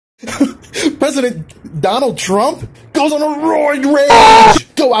President Donald Trump goes on a roid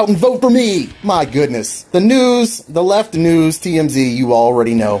rage. Go out and vote for me. My goodness. The news, the left news, TMZ, you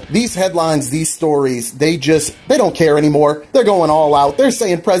already know. These headlines, these stories, they don't care anymore. They're going all out. They're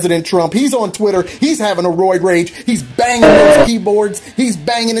saying President Trump, he's on Twitter, he's having a roid rage. He's banging those keyboards. He's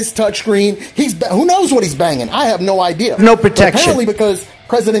banging his touchscreen. Who knows what he's banging? I have no idea. No protection. But apparently because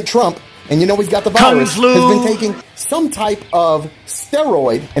President Trump, and you know he's got the virus, has been taking some type of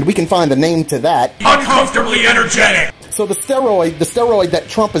steroid, and we can find a name to that. Uncomfortably energetic. So the steroid that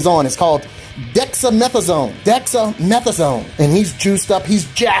Trump is on is called Dexamethasone. Dexamethasone. And he's juiced up, he's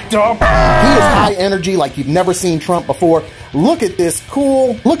jacked up. He is high energy like you've never seen Trump before. Look at this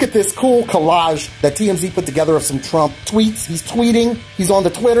cool collage that TMZ put together of some Trump tweets. He's tweeting, he's on the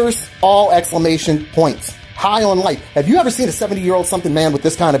Twitters, all exclamation points. High on life. Have you ever seen a 70-year-old something man with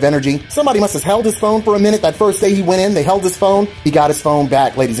this kind of energy? Somebody must have held his phone for a minute. That first day he went in, they held his phone. He got his phone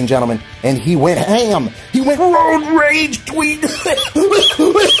back, ladies and gentlemen, and he went ham. He went road rage tweet.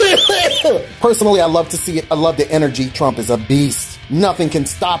 Personally, I love to see it. I love the energy. Trump is a beast. Nothing can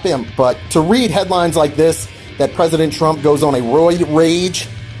stop him. But to read headlines like this, that President Trump goes on a roid rage,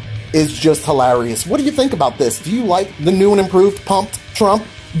 is just hilarious. What do you think about this? Do you like the new and improved pumped Trump?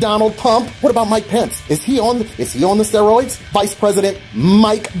 Donald Pump? What about Mike Pence? Is he on the steroids? Vice President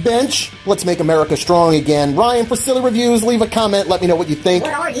Mike Bench? Let's make America strong again. Ryan for Silly Reviews, leave a comment. Let me know what you think.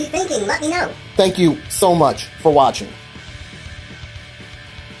 What are you thinking? Let me know. Thank you so much for watching.